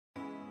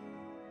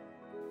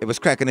It was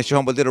cracking. It's your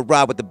humble Little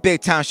Rob with the big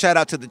time shout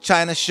out to the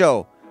China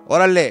Show.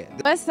 Orale.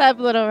 What's up,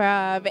 Little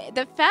Rob?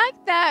 The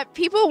fact that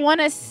people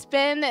want to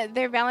spend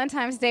their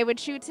Valentine's Day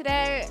with you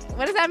today,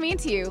 what does that mean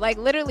to you? Like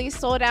literally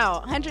sold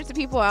out. Hundreds of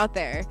people out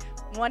there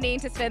wanting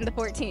to spend the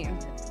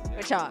 14th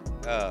with y'all.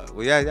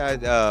 Well,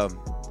 yeah.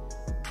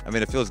 I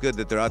mean, it feels good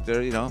that they're out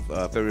there, you know,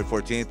 February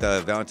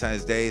 14th,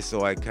 Valentine's Day.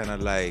 So I kind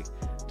of like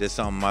did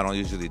something I don't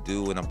usually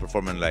do when I'm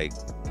performing like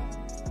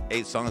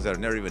 8 songs that I've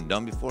never even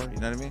done before, you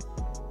know what I mean?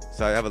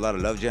 So I have a lot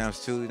of love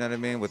jams too, you know what I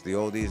mean, with the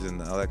oldies and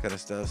all that kind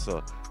of stuff.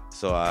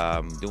 So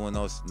I'm doing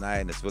those tonight,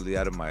 and it's really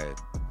out of my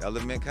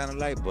element kind of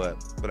like, but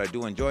I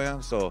do enjoy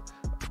them. So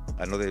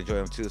I know they enjoy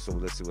them too. So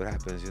let's see what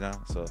happens, you know?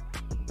 So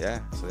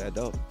yeah, so that's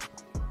dope.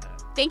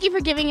 Thank you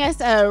for giving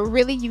us a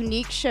really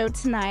unique show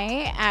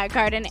tonight at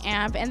Garden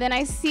Amp. And then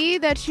I see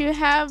that you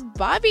have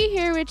Bobby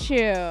here with you.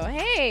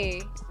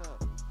 Hey.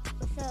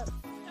 What's up?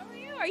 How are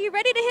you? Are you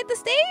ready to hit the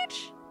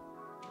stage?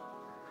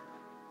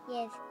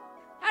 Yes.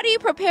 How do you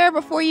prepare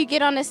before you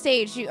get on the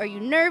stage? Are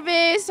you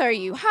nervous? Are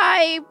you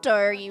hyped?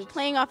 Or are you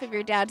playing off of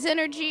your dad's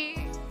energy?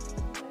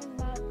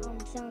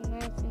 Sound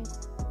nice and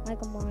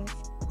like a Mars.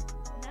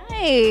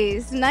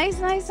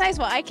 Nice.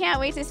 Well, I can't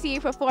wait to see you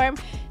perform.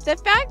 The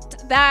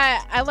fact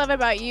that I love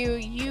about you,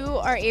 you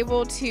are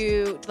able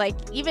to, like,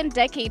 even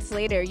decades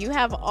later, you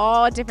have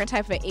all different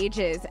type of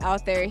ages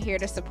out there here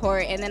to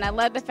support. And then I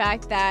love the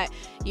fact that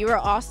you are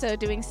also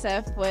doing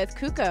stuff with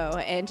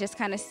Kuko and just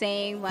kind of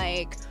saying,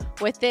 like,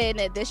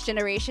 within this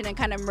generation and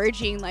kind of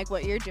merging, like,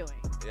 what you're doing.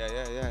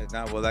 Yeah.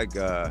 Now, well, like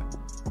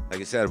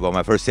you said, well,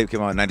 my first tape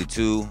came out in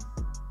 '92.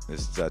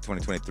 It's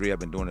 2023. I've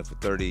been doing it for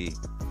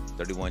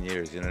 31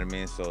 years, you know what I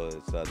mean? So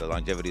it's, the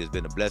longevity has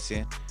been a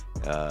blessing.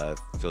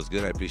 Feels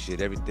good. I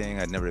appreciate everything.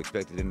 I never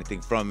expected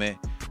anything from it,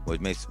 which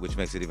makes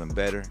it even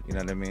better. You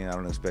know what I mean? I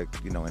don't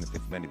expect, you know,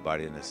 anything from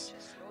anybody in this.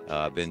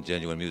 I've been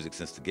genuine music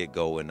since the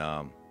get-go, and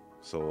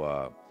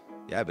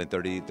yeah, I've been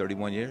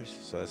 31 years.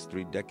 So that's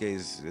 3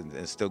 decades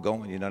and still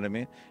going. You know what I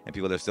mean? And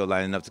people are still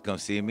lining up to come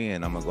see me,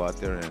 and I'm gonna go out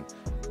there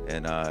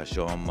and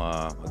show them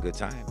a good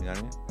time. You know what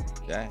I mean?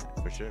 Yeah,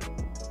 for sure.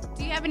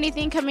 Do you have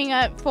anything coming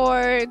up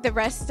for the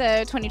rest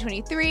of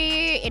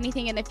 2023?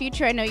 Anything in the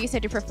future? I know you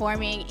said you're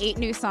performing 8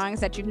 new songs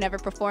that you've never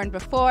performed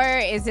before.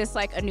 Is this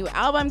like a new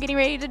album getting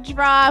ready to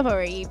drop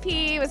or an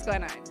EP? What's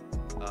going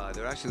on?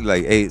 They're actually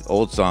like 8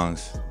 old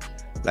songs.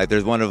 Like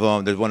there's one of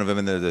them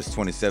in there that's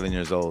 27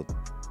 years old.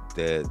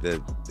 They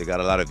got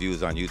a lot of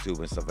views on YouTube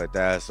and stuff like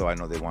that. So I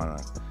know they want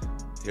to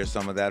hear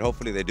some of that.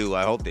 Hopefully they do.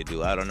 I hope they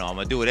do. I don't know. I'm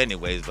gonna do it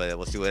anyways, but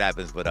we'll see what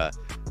happens. But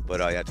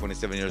yeah,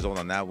 27 years old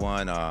on that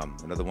one.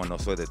 Another one, No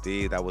Soy de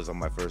Ti, that was on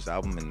my first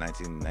album in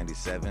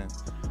 1997.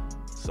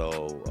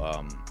 So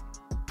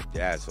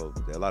yeah, so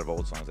there are a lot of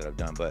old songs that I've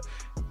done. But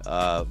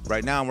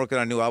right now I'm working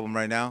on a new album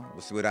right now.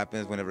 We'll see what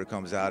happens. Whenever it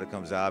comes out, it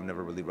comes out. I'm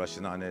never really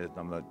rushing on it.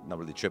 I'm not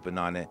really tripping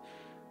on it.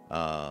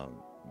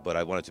 But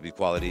I want it to be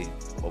quality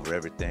over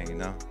everything, you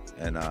know.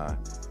 And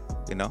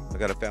you know, I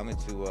got a family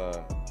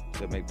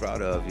to make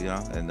proud of, you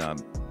know, and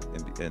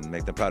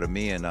make them proud of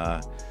me, and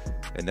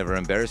never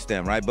embarrass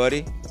them, right,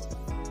 buddy?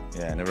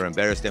 Yeah, never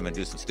embarrass them and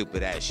do some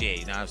stupid ass shit,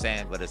 you know what I'm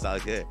saying? But it's all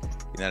good,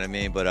 you know what I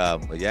mean?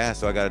 But yeah,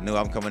 so I got a new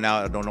album coming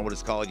out. I don't know what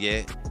it's called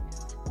yet,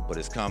 but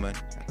it's coming.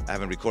 I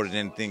haven't recorded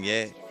anything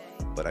yet,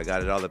 but I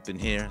got it all up in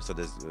here. So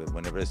there's,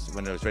 whenever it's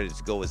ready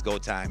to go, it's go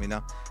time, you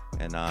know?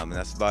 And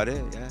that's about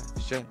it, yeah,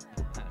 for sure.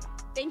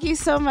 Thank you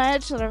so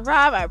much, Little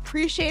Rob. I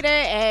appreciate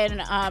it,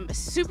 and I'm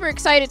super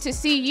excited to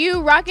see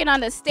you rocking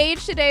on the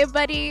stage today,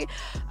 buddy.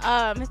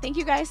 Thank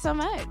you guys so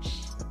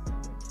much.